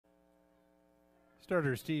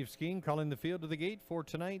Starter Steve Skeen calling the field to the gate for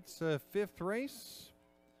tonight's fifth race.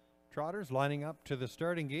 Trotters lining up to the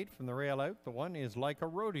starting gate from the rail out. The one is Like a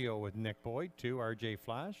Rodeo with Nick Boyd. 2, RJ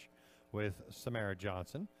Flash with Samara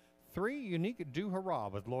Johnson. 3, Unique Du Hurrah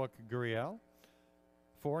with Loic Guriel.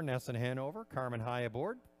 4, Nessun Hanover, Carmen High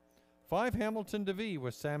aboard. 5, Hamilton DeVee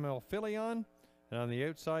with Samuel Filion. And on the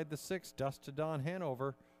outside, the 6, Dust to Dawn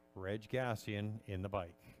Hanover, Reg Gassian in the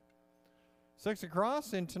bike. 6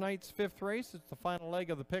 across in tonight's fifth race. It's the final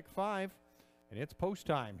leg of the pick 5, and it's post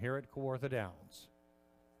time here at Kawartha Downs.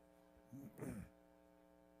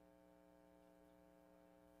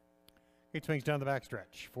 Gate swings down the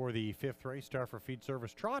backstretch for the fifth race. Star for Feed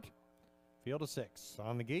Service Trot. Field of 6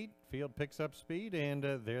 on the gate. Field picks up speed, and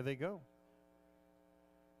there they go.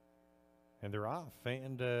 And they're off.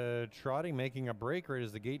 And trotting, making a break right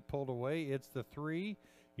as the gate pulled away. It's the 3,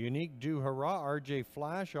 Unique Du Hurrah, RJ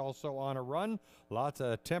Flash also on a run. Lots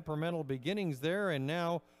of temperamental beginnings there. And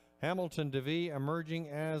now Hamilton DeVee emerging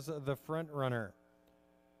as the front runner.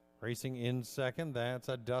 Racing in second, that's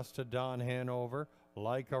a Dust to Dawn Hanover,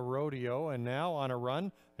 Like a Rodeo. And now on a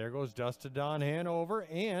run, there goes Dust to Dawn Hanover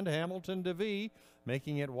and Hamilton DeVee,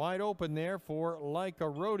 making it wide open there for Like a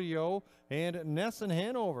Rodeo and Nessun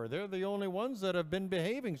Hanover. They're the only ones that have been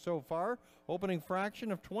behaving so far. Opening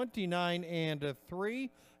fraction of 29 and 3.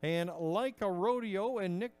 And Like a Rodeo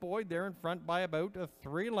and Nick Boyd, they're in front by about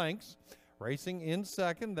 3 lengths. Racing in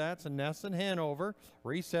second, that's Nessun Hanover.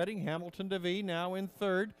 Resetting, Hamilton DeVee now in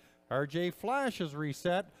third. RJ Flash is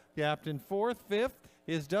reset. Gapped in fourth. Fifth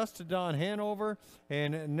is Dust to Dawn Hanover.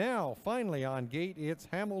 And now, finally on gate, it's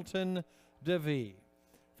Hamilton DeVee.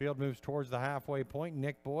 Field moves towards the halfway point.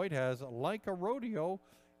 Nick Boyd has Like a Rodeo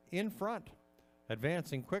in front.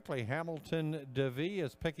 Advancing quickly, Hamilton DeVee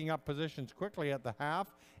is picking up positions quickly at the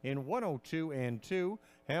half in 102 and 2.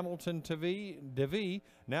 Hamilton DeVee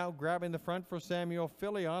now grabbing the front for Samuel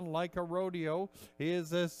Filion. Like a Rodeo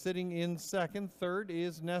is sitting in second. Third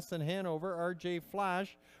is Nessun Hanover. RJ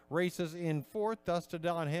Flash races in fourth. Dust to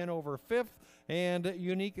Dawn Hanover fifth. And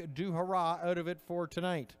Unique Du Hurrah out of it for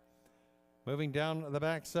tonight. Moving down the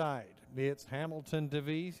backside, it's Hamilton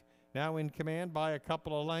DeVee now in command by a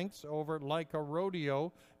couple of lengths over Like a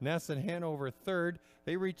Rodeo. Nessun Hanover third.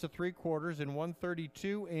 They reach the 3/4 in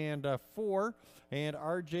 132 and 4. And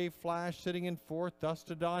RJ Flash sitting in fourth. Dust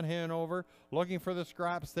to Dawn Hanover looking for the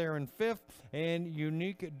scraps there in fifth. And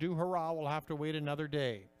Unique Du Hurrah will have to wait another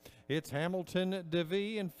day. It's Hamilton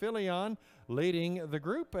DeVee and Filion leading the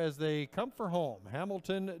group as they come for home.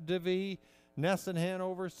 Hamilton DeVee, Nessun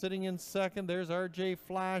Hanover sitting in second. There's RJ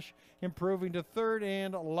Flash improving to third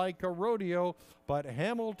and Like a Rodeo. But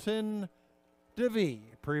Hamilton DeVee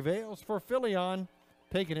prevails for Filion,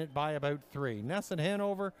 taking it by about 3. Nessun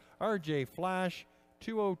Hanover, RJ Flash,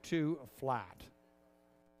 202 flat.